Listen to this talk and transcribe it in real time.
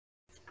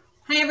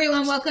Hi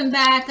everyone, welcome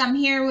back. I'm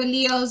here with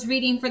Leo's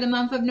reading for the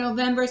month of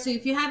November. So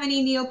if you have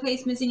any Leo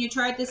placements in your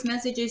chart, this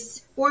message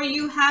is for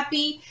you.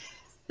 Happy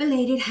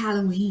belated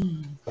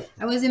Halloween.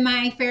 I was in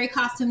my fairy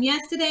costume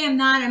yesterday. I'm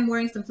not. I'm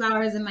wearing some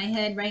flowers in my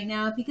head right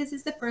now because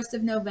it's the 1st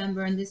of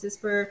November and this is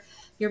for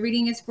your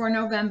reading is for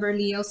November,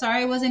 Leo.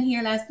 Sorry I wasn't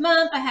here last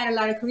month. I had a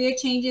lot of career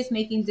changes,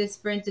 making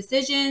different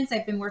decisions.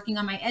 I've been working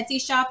on my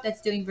Etsy shop. That's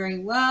doing very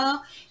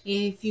well.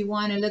 If you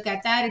want to look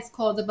at that, it's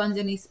called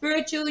Abundantly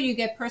Spiritual. You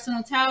get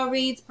personal tarot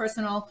reads,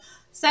 personal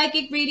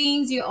psychic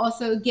readings. You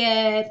also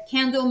get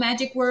candle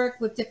magic work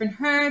with different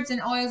herbs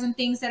and oils and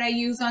things that I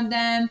use on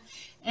them.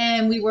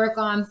 And we work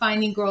on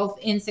finding growth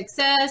in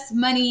success,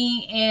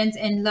 money, and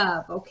in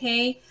love,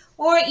 okay?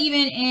 Or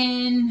even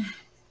in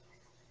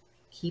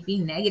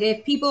keeping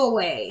negative people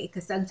away,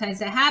 because sometimes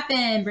that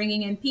happens,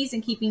 bringing in peace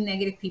and keeping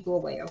negative people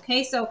away,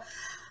 okay? So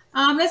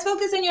let's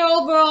focus on your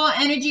overall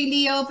energy,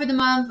 Leo, for the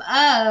month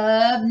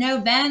of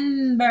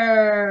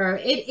November.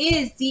 It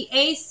is the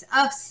Ace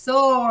of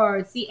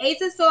Swords. The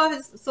Ace of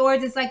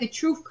Swords is like a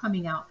truth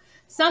coming out.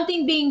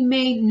 Something being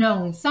made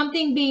known,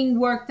 something being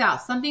worked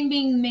out, something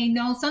being made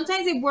known.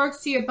 Sometimes it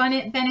works to your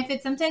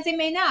benefit, sometimes it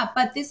may not,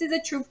 but this is a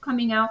truth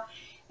coming out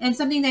and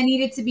something that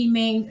needed to be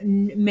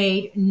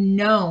made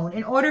known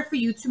in order for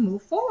you to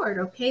move forward,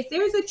 okay? So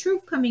there's a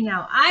truth coming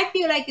out. I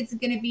feel like it's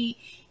going to be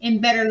in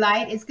better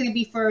light. It's going to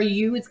be for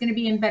you. It's going to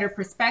be in better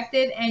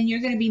perspective, and you're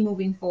going to be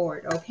moving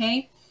forward,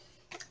 okay?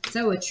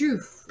 So what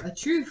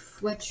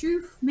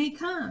truth may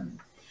come.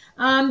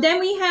 Then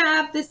we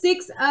have the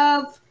Six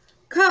of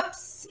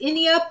Cups in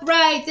the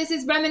upright. This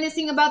is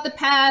reminiscing about the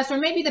past, or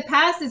maybe the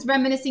past is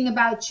reminiscing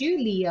about you,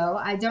 Leo.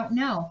 I don't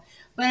know.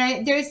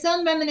 But there's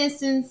some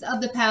reminiscence of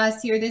the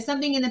past here. There's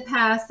something in the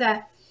past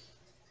that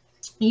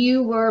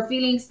you were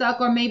feeling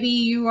stuck, or maybe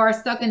you are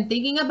stuck and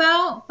thinking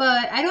about,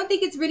 but I don't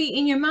think it's really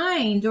in your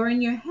mind or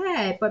in your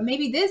head. But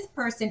maybe this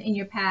person in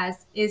your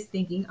past is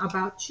thinking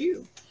about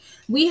you.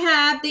 We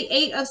have the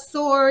Eight of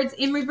Swords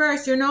in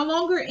reverse. You're no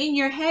longer in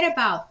your head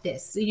about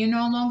this. So you're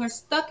no longer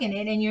stuck in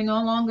it, and you're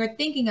no longer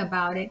thinking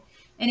about it,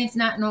 and it's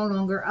not no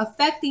longer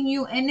affecting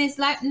you, and it's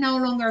like no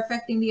longer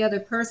affecting the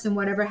other person,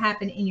 whatever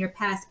happened in your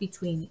past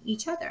between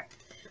each other.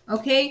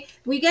 Okay,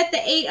 we get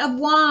the Eight of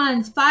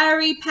Wands,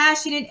 fiery,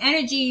 passionate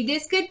energy.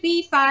 This could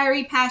be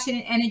fiery,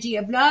 passionate energy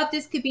of love.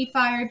 This could be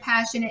fiery,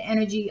 passionate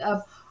energy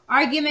of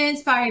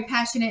arguments, fiery,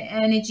 passionate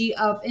energy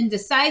of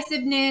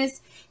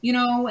indecisiveness. You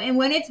know, and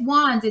when it's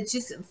wands, it's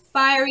just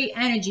fiery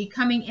energy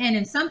coming in,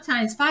 and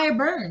sometimes fire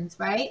burns,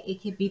 right?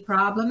 It can be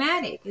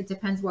problematic. It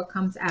depends what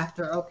comes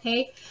after,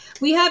 okay?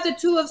 We have the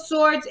Two of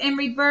Swords in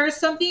reverse.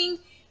 Something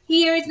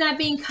here is not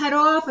being cut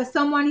off, or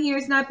someone here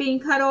is not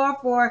being cut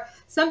off, or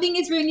something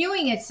is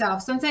renewing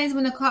itself. Sometimes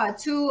when the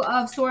Two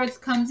of Swords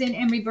comes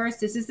in reverse,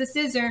 this is the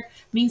scissor,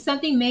 means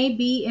something may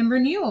be in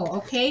renewal,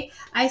 okay?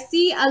 I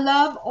see a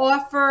love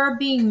offer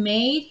being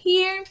made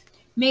here.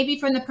 Maybe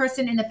from the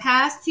person in the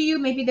past to you.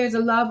 Maybe there's a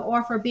love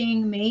offer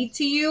being made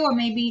to you, or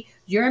maybe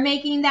you're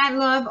making that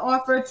love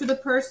offer to the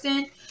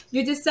person.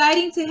 You're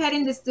deciding to head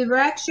in this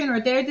direction,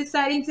 or they're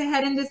deciding to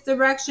head in this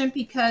direction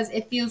because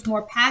it feels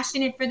more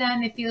passionate for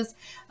them. It feels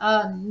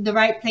the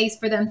right place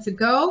for them to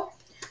go.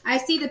 I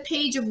see the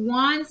Page of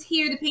Wands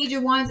here. The Page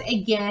of Wands,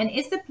 again,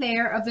 is the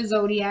player of the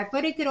zodiac,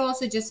 but it could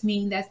also just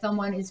mean that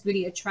someone is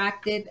really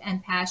attractive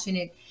and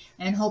passionate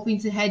and hoping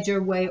to head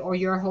your way, or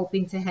you're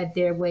hoping to head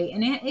their way.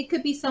 And it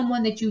could be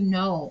someone that you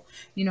know,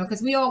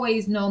 because we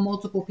always know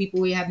multiple people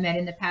we have met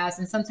in the past,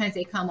 and sometimes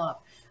they come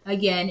up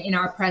again in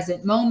our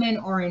present moment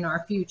or in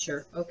our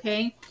future,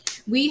 okay?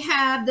 We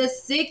have the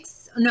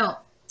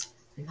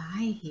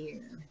lie here.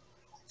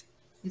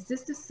 Is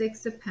this the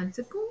Six of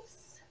Pentacles?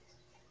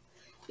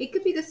 It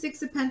could be the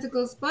Six of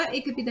Pentacles, but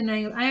it could be the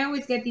Nine. I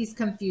always get these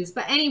confused.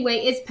 But anyway,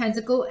 it's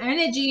Pentacle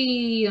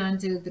energy. 1,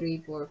 2,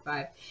 3, 4,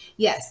 5.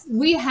 Yes,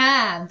 we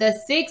have the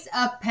Six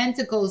of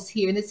Pentacles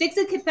here. The Six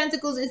of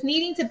Pentacles is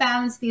needing to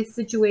balance this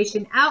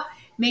situation out,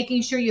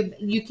 making sure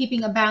you're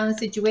keeping a balanced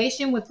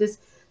situation with this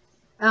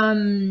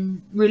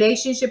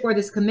relationship, or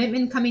this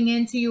commitment coming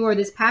into you, or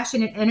this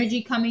passionate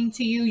energy coming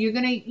to you. You're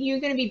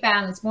gonna be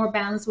balanced, more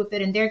balanced with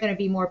it, and they're gonna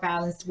be more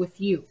balanced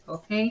with you.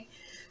 Okay.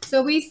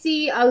 So we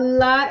see a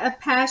lot of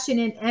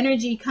passionate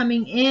energy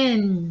coming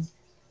in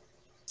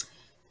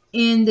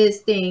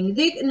this thing.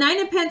 The Nine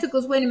of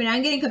Pentacles, wait a minute,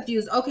 I'm getting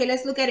confused. Okay,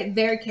 let's look at it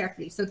very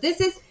carefully. So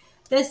this is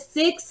the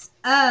Six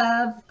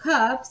of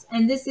Cups,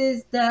 and this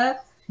is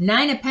the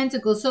Nine of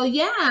Pentacles. So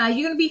yeah,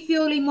 you're going to be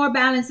feeling more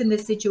balanced in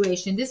this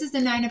situation. This is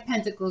the Nine of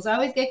Pentacles. I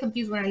always get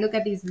confused when I look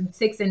at these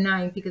 6 and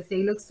 9 because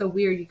they look so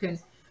weird. You can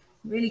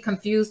really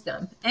confuse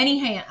them.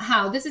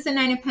 Anyhow, this is the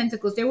Nine of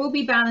Pentacles. There will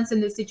be balance in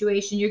this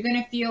situation. You're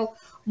going to feel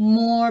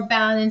more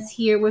balance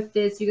here with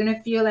this. You're going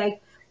to feel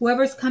like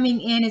whoever's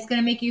coming in is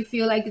going to make you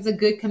feel like it's a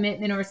good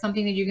commitment, or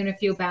something that you're going to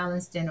feel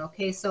balanced in.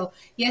 Okay, so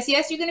yes,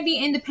 you're going to be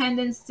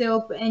independent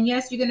still, and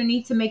yes, you're going to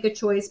need to make a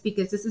choice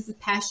because this is a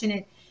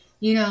passionate,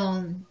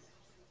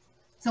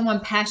 someone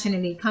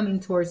passionately coming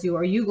towards you,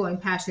 or you going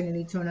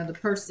passionately to another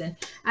person.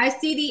 I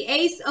see the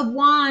Ace of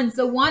Wands.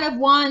 The One of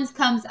Wands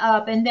comes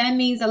up, and that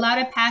means a lot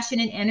of passion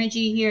and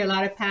energy here, a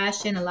lot of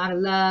passion, a lot of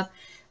love.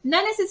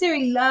 Not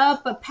necessarily love,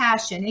 but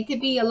passion. It could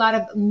be a lot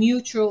of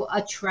mutual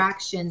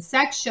attraction,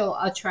 sexual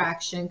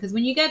attraction, because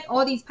when you get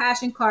all these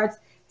passion cards,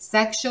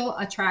 sexual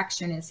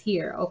attraction is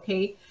here,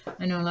 okay?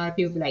 I know a lot of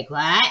people be like,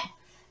 what?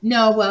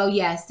 No, well,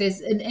 yes, there's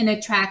an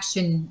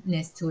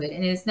attractionness to it.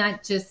 And it's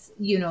not just,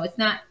 it's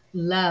not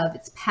love,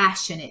 it's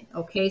passionate,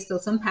 okay? So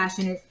some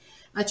passionate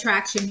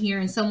attraction here,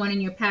 and someone in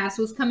your past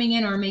who's coming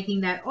in or making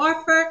that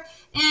offer,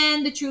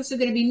 and the truths are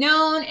going to be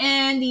known,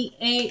 and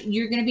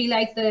you're going to be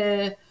like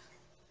the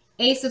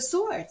Ace of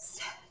Swords,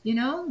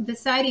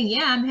 deciding,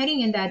 yeah, I'm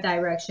heading in that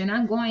direction.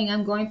 I'm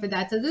going for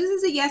that. So this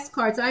is a yes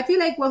card. So I feel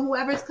like, well,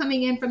 whoever's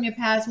coming in from your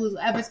past,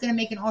 whoever's going to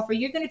make an offer,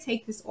 you're going to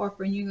take this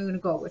offer and you're going to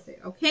go with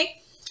it.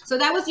 Okay. So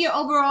that was your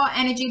overall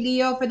energy,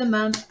 Leo, for the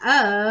month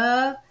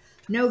of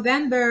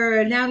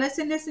November. Now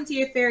listen to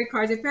your fairy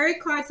cards. The fairy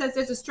card says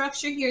there's a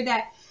structure here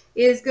that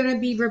is going to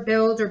be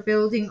rebuilt or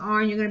building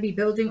on. You're going to be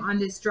building on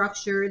this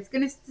structure. It's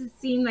going to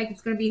seem like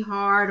it's going to be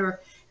hard,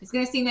 or it's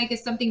going to seem like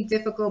it's something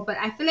difficult, but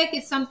I feel like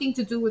it's something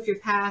to do with your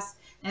past,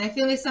 and I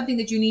feel it's something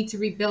that you need to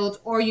rebuild,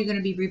 or you're going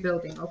to be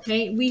rebuilding,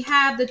 okay? We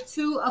have the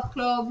Two of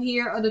Clove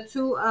here, or the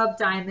Two of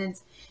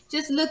Diamonds,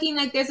 just looking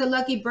like there's a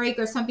lucky break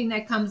or something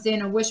that comes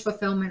in, a wish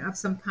fulfillment of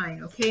some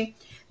kind, okay?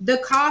 The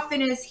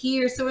Coffin is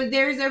here, so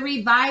there's a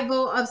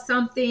revival of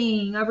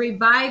something, a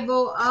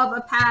revival of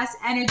a past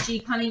energy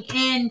coming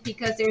in,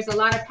 because there's a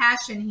lot of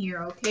passion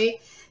here,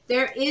 okay?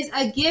 There is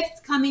a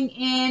gift coming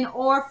in,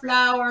 or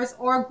flowers,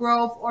 or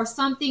growth, or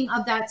something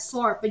of that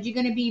sort. But you're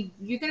gonna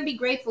be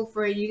grateful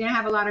for it. You're gonna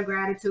have a lot of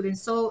gratitude, and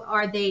so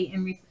are they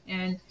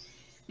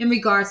in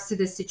regards to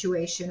this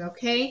situation.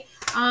 Okay.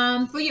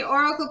 For your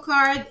oracle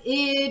card,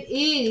 it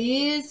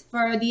is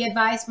for the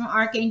advice from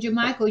Archangel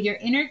Michael. Your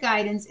inner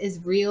guidance is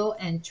real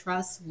and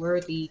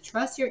trustworthy.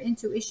 Trust your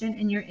intuition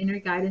and your inner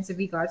guidance in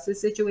regards to the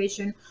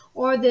situation,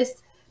 or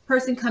this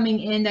person coming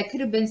in that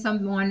could have been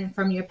someone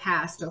from your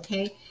past.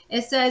 Okay.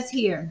 It says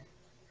here,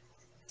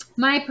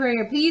 my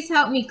prayer, please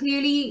help me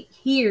clearly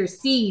hear,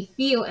 see,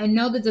 feel, and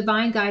know the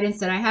divine guidance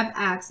that I have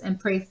asked and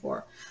prayed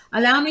for.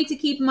 Allow me to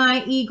keep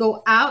my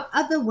ego out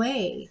of the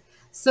way,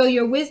 so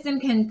your wisdom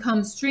can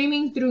come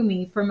streaming through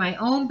me for my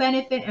own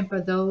benefit and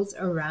for those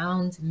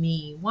around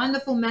me.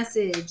 Wonderful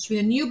message.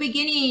 A new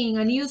beginning,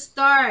 a new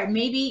start,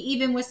 maybe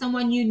even with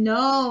someone you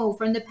know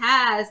from the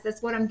past.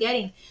 That's what I'm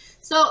getting.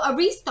 So a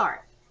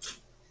restart.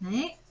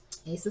 Right?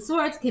 Ace of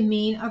Swords can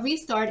mean a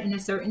restart in a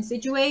certain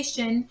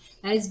situation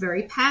that is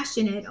very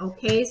passionate.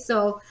 Okay,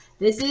 so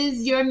this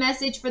is your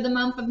message for the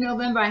month of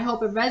November. I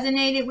hope it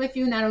resonated with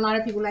you. Not a lot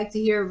of people like to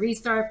hear a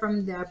restart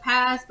from their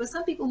past, but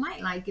some people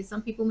might like it,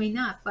 some people may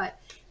not. But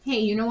hey,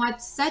 you know what?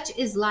 Such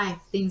is life.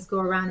 Things go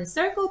around in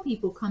circle.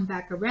 People come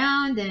back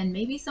around, and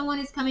maybe someone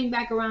is coming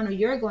back around, or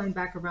you're going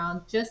back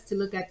around just to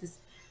look at this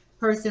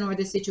person or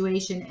the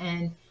situation,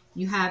 and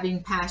you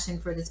having passion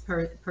for this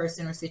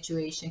person or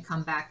situation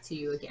come back to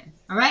you again.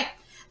 All right.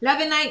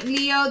 Love and light,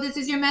 Leo. This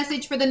is your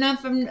message for the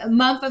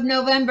month of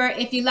November.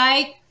 If you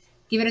like,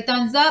 give it a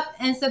thumbs up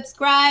and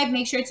subscribe.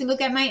 Make sure to look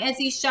at my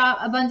Etsy shop,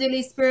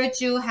 Abundantly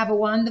Spiritual. Have a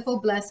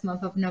wonderful, blessed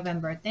month of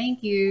November.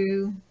 Thank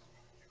you.